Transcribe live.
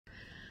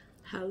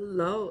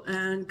Hello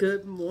and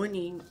good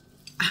morning.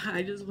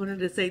 I just wanted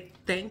to say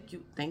thank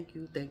you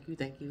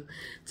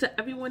to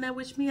everyone that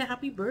wished me a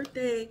happy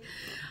birthday.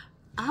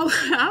 I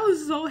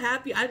was so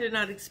happy. I did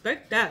not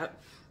expect that,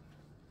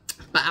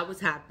 but I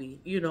was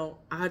happy.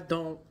 I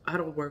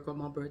don't work on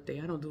my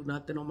birthday. I don't do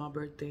nothing on my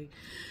birthday.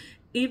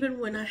 Even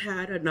when I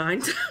had a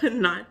 9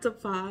 to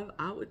 5,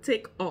 I would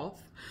take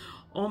off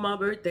on my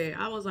birthday.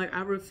 I was like,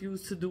 I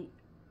refuse to do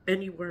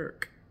any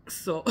work.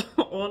 So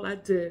all I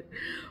did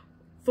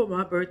for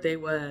my birthday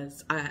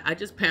was I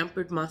just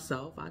pampered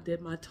myself. I did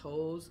my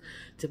toes,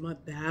 did my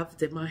bath,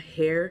 did my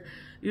hair.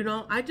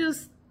 I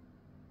just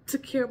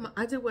took care of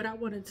I did what I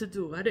wanted to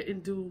do. I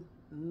didn't do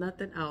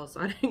nothing else.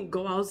 I didn't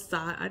go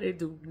outside. I didn't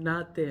do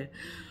nothing.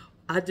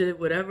 I did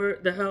whatever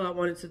the hell I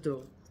wanted to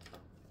do.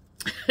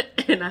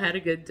 And I had a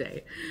good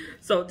day.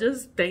 So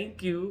just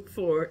thank you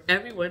for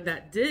everyone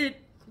that did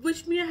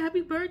wish me a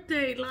happy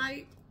birthday.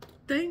 Like,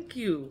 thank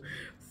you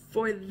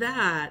for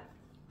that.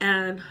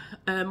 And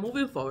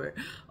moving forward,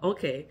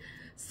 okay,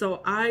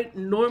 so I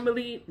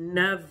normally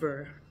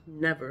never,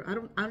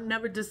 I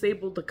never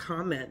disable the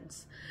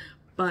comments,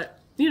 but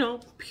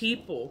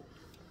people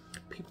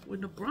in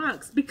the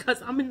Bronx,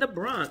 because I'm in the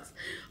Bronx,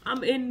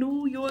 I'm in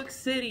New York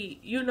City,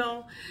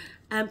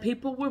 and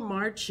people were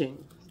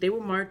marching. They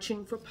were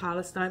marching for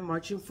Palestine,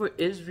 marching for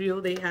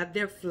Israel. They had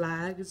their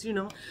flags,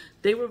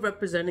 they were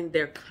representing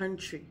their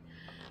country.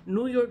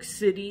 New York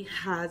City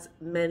has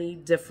many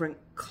different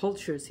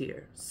cultures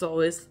here.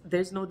 So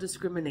there's no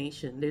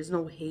discrimination. There's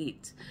no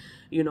hate.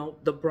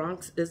 The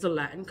Bronx is a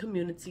Latin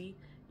community.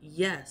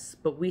 Yes,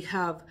 but we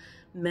have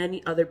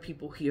many other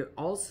people here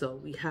also.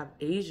 We have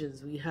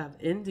Asians, we have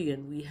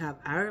Indian, we have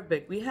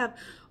Arabic, we have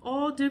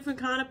all different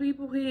kind of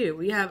people here.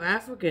 We have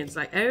Africans,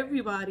 like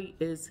everybody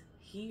is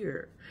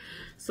here.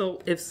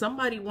 So if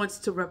somebody wants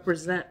to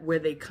represent where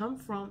they come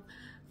from,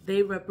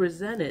 they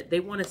represent it. They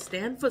want to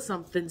stand for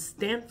something,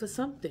 stand for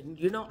something.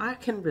 I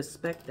can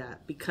respect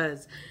that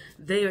because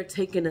they are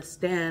taking a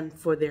stand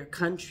for their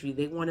country.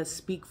 They want to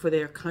speak for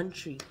their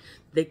country.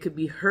 They could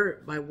be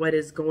hurt by what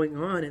is going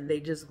on and they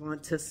just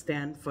want to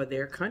stand for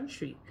their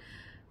country.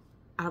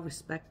 I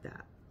respect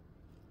that.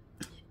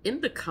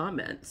 In the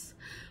comments,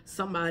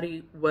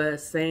 somebody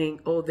was saying,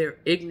 oh, they're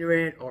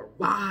ignorant, or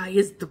why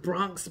is the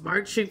Bronx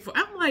marching for?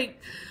 I'm like,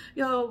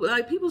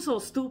 like people so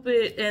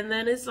stupid. And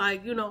then it's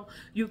like,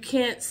 you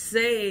can't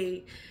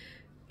say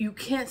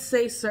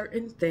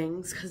certain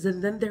things because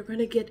then they're going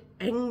to get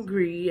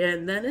angry.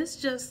 And then it's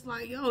just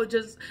like,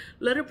 just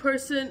let a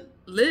person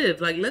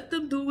live. Like, let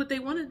them do what they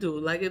want to do.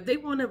 Like, if they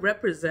want to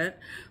represent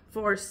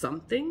for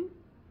something,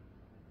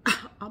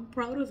 I'm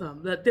proud of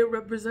them that they're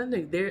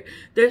representing.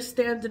 They're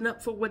standing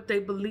up for what they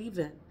believe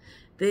in.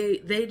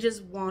 They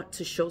just want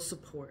to show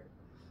support.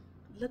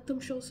 Let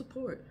them show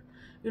support.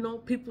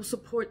 People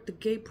support the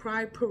gay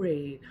pride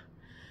parade.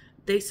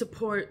 They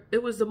support,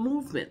 it was the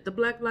movement, the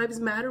Black Lives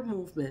Matter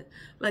movement.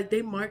 Like,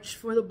 they marched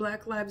for the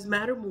Black Lives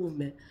Matter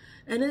movement.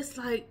 And it's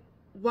like,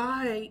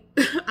 why?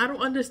 I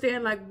don't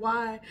understand, like,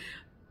 why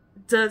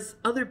does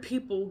other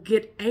people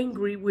get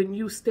angry when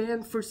you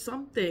stand for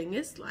something?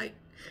 It's like,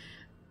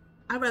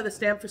 I'd rather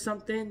stand for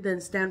something than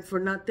stand for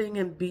nothing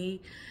and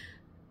be,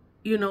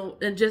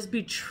 and just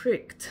be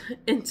tricked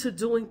into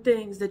doing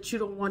things that you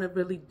don't want to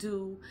really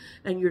do.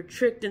 And you're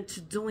tricked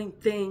into doing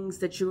things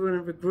that you're going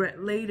to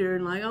regret later.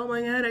 And like, oh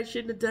my God, I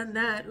shouldn't have done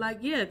that. Like,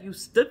 yeah, if you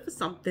stood for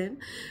something,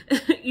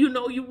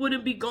 you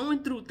wouldn't be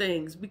going through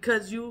things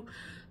because you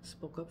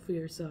spoke up for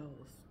yourself.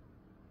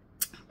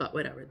 But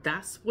whatever,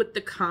 that's what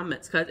the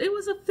comments, because it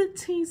was a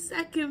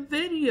 15-second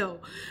video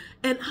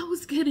and I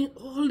was getting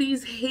all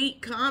these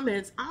hate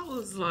comments. I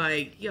was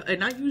like,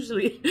 and I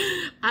usually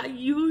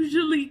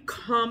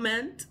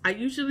comment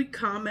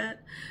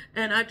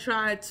and I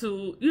try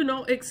to,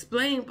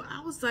 explain, but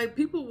I was like,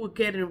 people were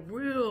getting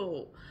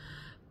real,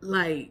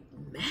 like,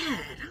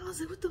 mad. I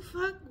was like, what the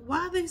fuck?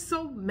 Why are they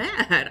so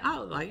mad? I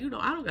was like, I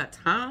don't got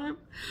time.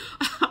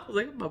 I was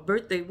like, my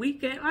birthday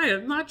weekend. I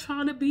am not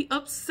trying to be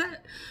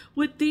upset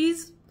with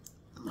these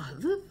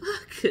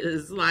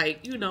motherfuckers.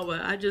 Like,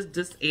 what? I just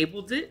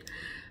disabled it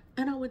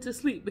and I went to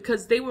sleep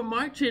because they were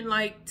marching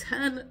like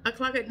 10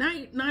 o'clock at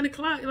night, 9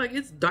 o'clock. Like,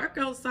 it's dark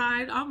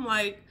outside. I'm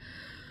like,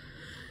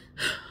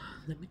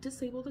 let me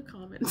disable the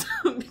comments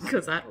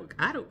because I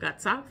don't got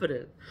time for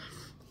this.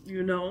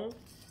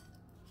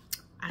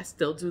 I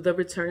still do the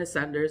return to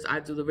senders. I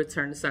do the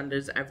return to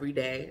senders every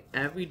day.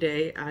 Every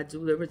day I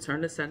do the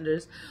return to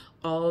senders.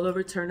 All the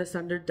return to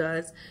sender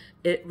does,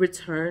 it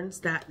returns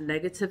that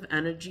negative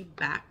energy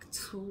back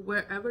to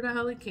wherever the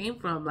hell it came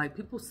from. Like,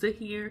 people sit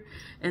here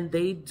and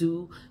they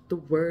do the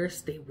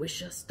worst. They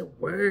wish us the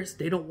worst.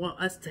 They don't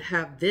want us to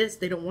have this.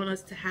 They don't want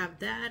us to have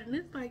that. And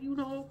it's like,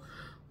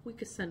 we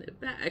could send it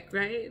back,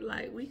 right?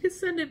 Like, we could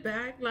send it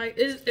back. Like,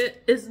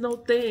 it's no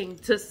thing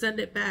to send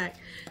it back.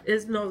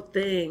 It's no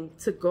thing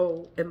to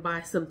go and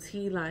buy some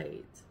tea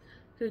lights.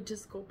 You could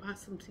just go buy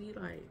some tea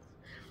lights.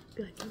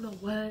 Be like, you know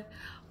what?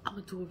 I'm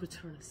gonna do a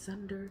return to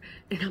sender,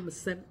 and I'm gonna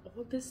send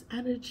all this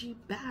energy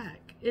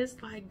back.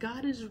 It's like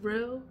God is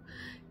real.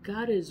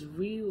 God is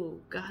real.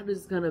 God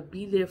is gonna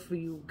be there for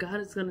you. God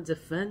is gonna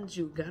defend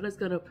you. God is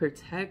gonna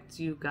protect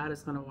you. God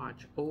is gonna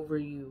watch over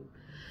you.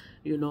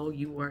 You know,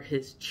 you are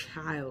his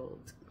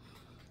child.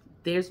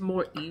 There's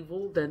more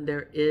evil than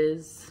there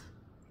is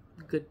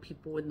good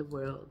people in the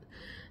world.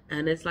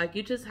 And it's like,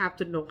 you just have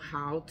to know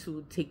how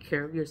to take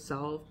care of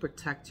yourself,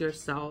 protect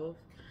yourself.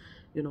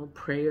 You know,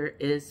 prayer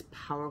is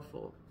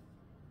powerful.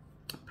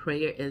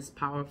 Prayer is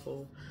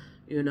powerful,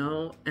 you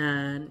know,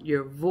 and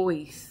your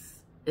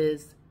voice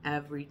is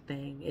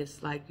everything.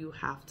 It's like you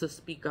have to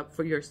speak up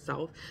for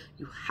yourself.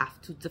 You have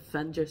to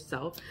defend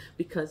yourself,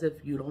 because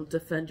if you don't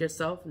defend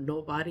yourself,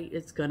 nobody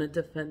is gonna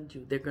defend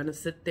you. They're gonna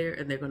sit there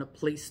and they're gonna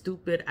play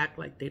stupid, act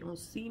like they don't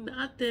see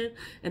nothing,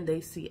 and they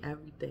see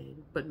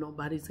everything. But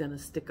nobody's gonna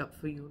stick up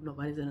for you.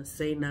 Nobody's gonna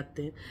say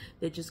nothing.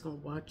 They're just gonna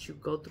watch you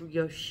go through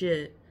your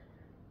shit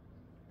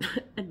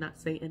and not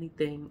say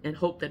anything and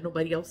hope that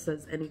nobody else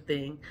says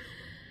anything.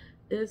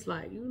 It's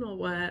like, you know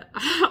what?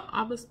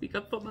 I'm gonna speak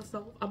up for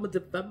myself. I'm gonna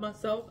defend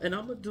myself, and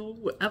I'm gonna do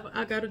whatever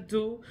I gotta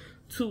do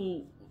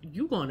to,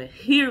 you gonna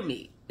hear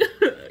me,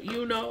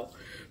 you know?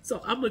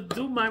 So I'm gonna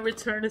do my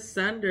return to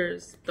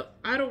senders.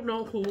 I don't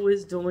know who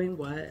is doing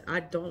what. I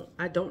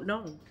don't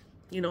know.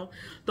 You know,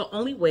 the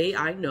only way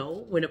I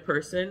know when a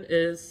person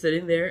is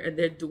sitting there and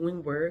they're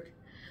doing work,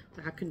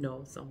 I can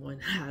know someone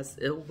has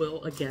ill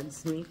will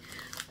against me.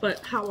 But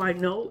how I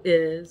know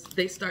is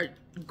they start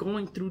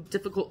going through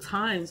difficult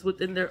times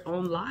within their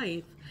own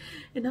life.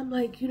 And I'm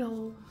like, you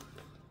know,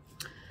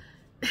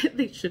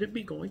 they shouldn't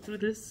be going through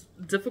this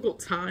difficult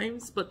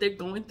times, but they're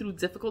going through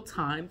difficult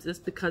times is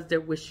because they're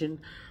wishing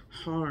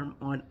harm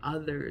on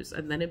others,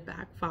 and then it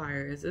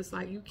backfires. It's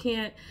like, you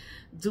can't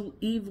do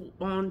evil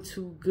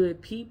onto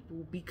good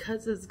people,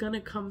 because it's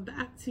gonna come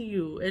back to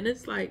you. And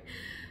it's like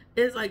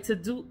to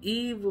do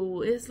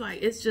evil,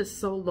 it's just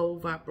so low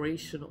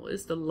vibrational.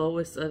 It's the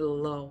lowest of the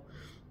low.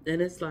 And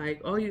it's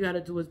like, all you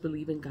gotta do is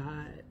believe in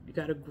God. You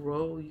gotta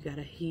grow, you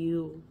gotta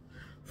heal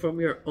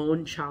from your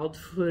own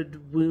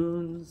childhood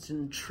wounds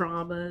and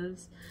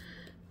traumas,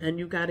 and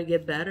you gotta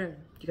get better.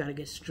 You gotta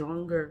get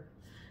stronger,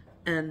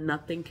 and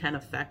nothing can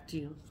affect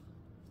you.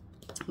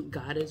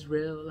 God is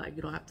real. Like,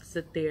 you don't have to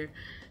sit there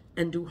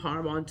and do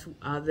harm onto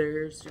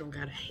others. You don't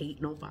gotta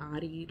hate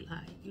nobody.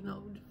 Like, you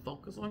know,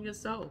 focus on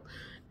yourself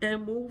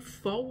and move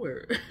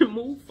forward.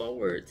 Move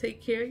forward.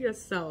 Take care of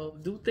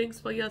yourself. Do things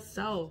for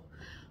yourself.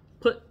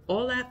 Put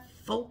all that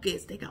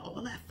focus. They got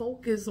all that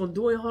focus on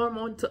doing harm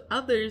onto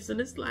others, and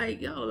it's like,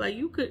 yo, like,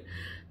 you could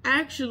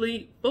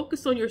actually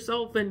focus on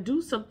yourself and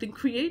do something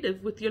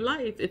creative with your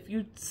life if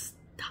you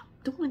stop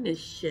doing this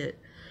shit.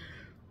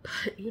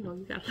 But, you know,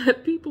 you gotta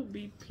let people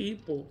be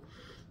people.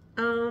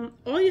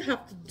 All you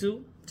have to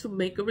do to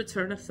make a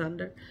return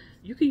asunder,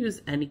 you can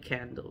use any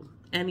candle.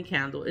 Any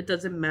candle. It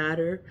doesn't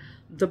matter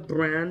the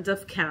brand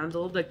of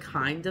candle, the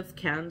kind of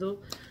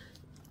candle.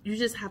 You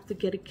just have to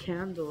get a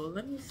candle.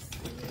 Let me see.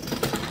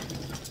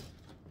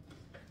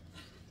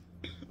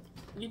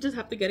 You just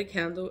have to get a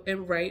candle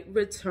and write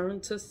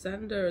return to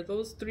sender.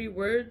 Those 3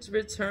 words,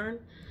 return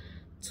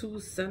to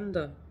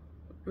sender.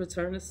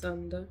 Return to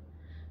sender.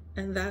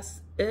 And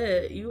that's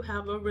it. You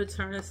have a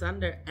return to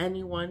sender.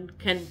 Anyone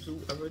can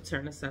do a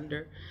return to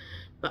sender.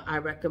 But I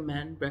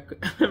recommend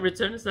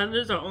return to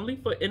senders are only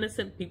for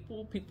innocent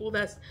people. People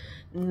that's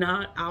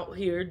not out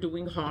here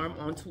doing harm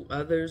onto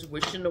others,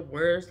 wishing the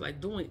worst,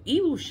 like doing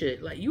evil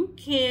shit. Like, you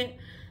can't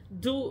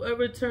do a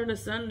return to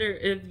sender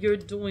if you're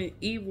doing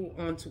evil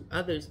onto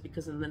others,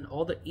 because then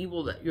all the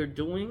evil that you're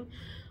doing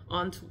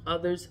onto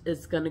others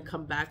is going to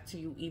come back to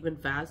you even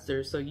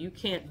faster. So you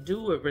can't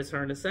do a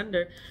return to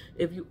sender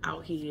if you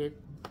out here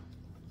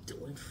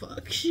doing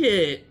fuck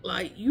shit.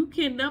 Like, you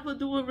can never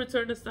do a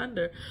return to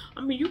sender.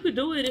 I mean, you could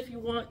do it if you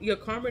want your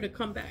karma to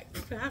come back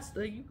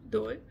faster. You can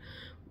do it,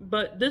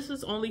 but this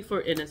is only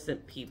for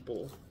innocent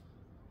people.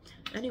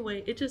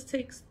 Anyway, it just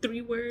takes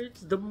 3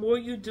 words. The more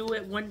you do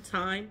at one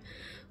time,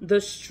 the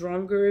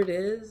stronger it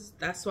is.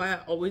 That's why I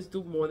always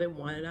do more than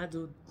one. I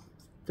do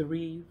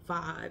 3,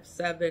 5,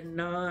 7,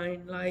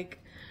 9. Like,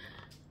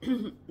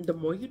 the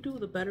more you do,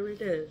 the better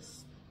it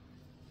is.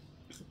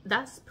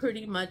 That's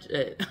pretty much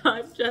it.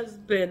 I've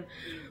just been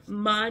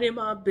minding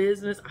my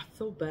business. I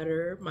feel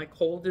better. My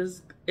cold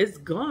is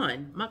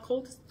gone. My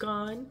cold is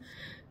gone.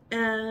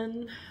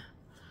 And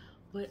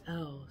what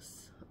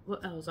else?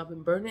 What else? I've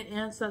been burning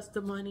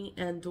ancestor money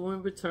and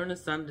doing return to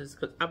senders,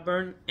 because I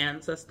burn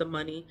ancestor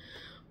money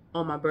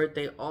on my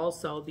birthday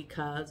also,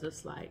 because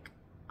it's like,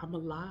 I'm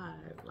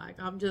alive. Like,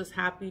 I'm just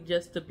happy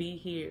just to be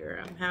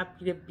here. I'm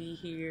happy to be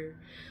here.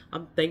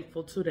 I'm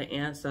thankful to the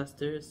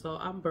ancestors. So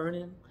I'm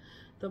burning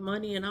the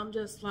money, and I'm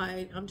just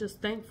like, I'm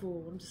just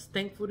thankful. I'm just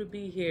thankful to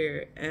be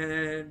here.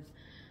 And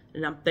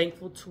I'm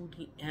thankful to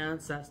the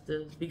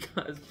ancestors,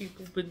 because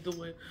people been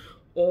doing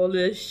all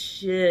this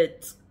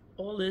shit,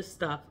 all this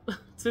stuff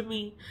to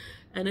me.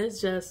 And it's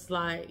just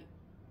like,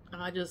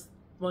 I just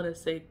want to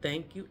say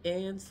thank you,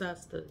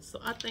 ancestors. So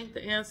I thank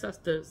the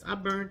ancestors. I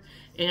burn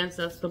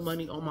ancestor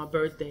money on my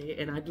birthday,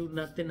 and I do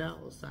nothing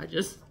else. I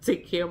just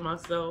take care of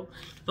myself,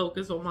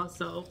 focus on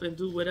myself, and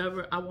do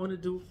whatever I want to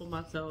do for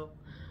myself.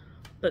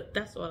 But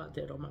that's all I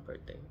did on my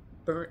birthday.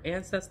 Burn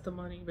ancestor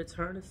money,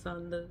 return to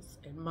sunders,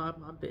 and mind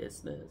my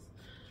business.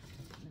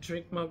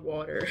 Drink my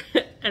water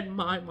and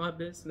mind my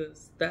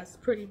business. That's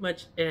pretty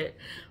much it.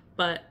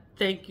 But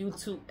thank you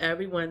to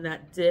everyone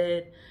that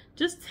did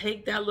just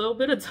take that little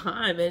bit of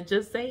time and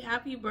just say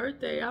happy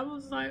birthday. I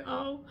was like,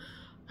 oh,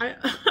 I'm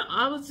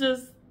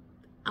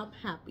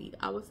happy.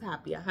 I was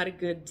happy. I had a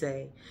good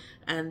day.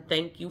 And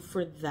thank you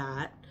for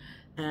that.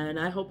 And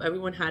I hope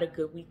everyone had a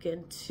good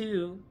weekend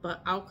too.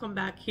 But I'll come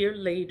back here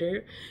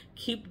later.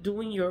 Keep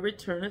doing your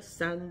return of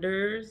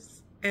senders.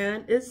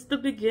 And it's the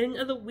beginning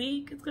of the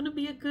week. It's going to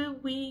be a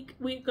good week.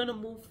 We're going to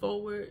move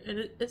forward.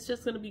 And it's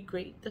just going to be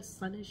great. The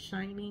sun is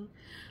shining.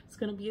 It's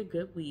going to be a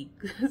good week.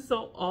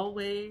 So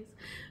always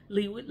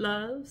lead with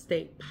love.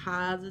 Stay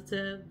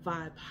positive.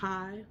 Vibe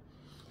high.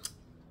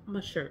 My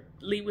shirt.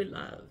 Lead with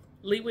love.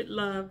 Lead with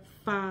love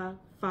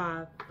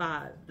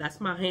 555. That's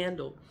my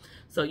handle.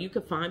 So you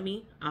can find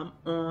me. I'm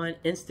on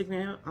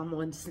Instagram. I'm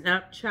on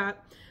Snapchat.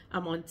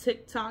 I'm on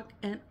TikTok.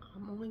 And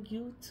I'm on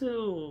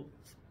YouTube.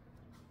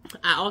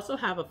 I also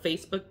have a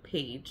Facebook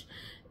page.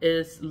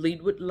 It's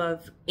Lead with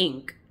Love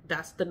Inc.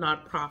 That's the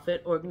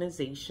nonprofit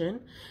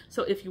organization.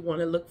 So if you want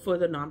to look for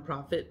the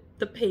nonprofit,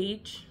 the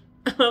page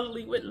of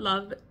Lead with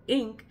Love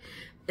Inc.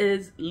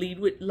 is Lead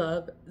with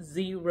Love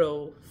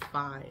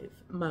 05.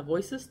 My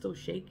voice is still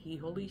shaky.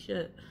 Holy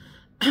shit.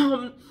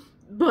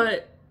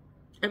 But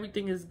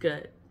everything is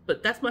good.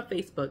 But that's my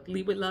Facebook,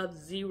 Lead with Love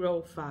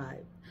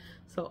 05.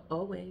 So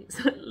always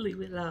lead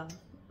with love.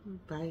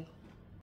 Bye.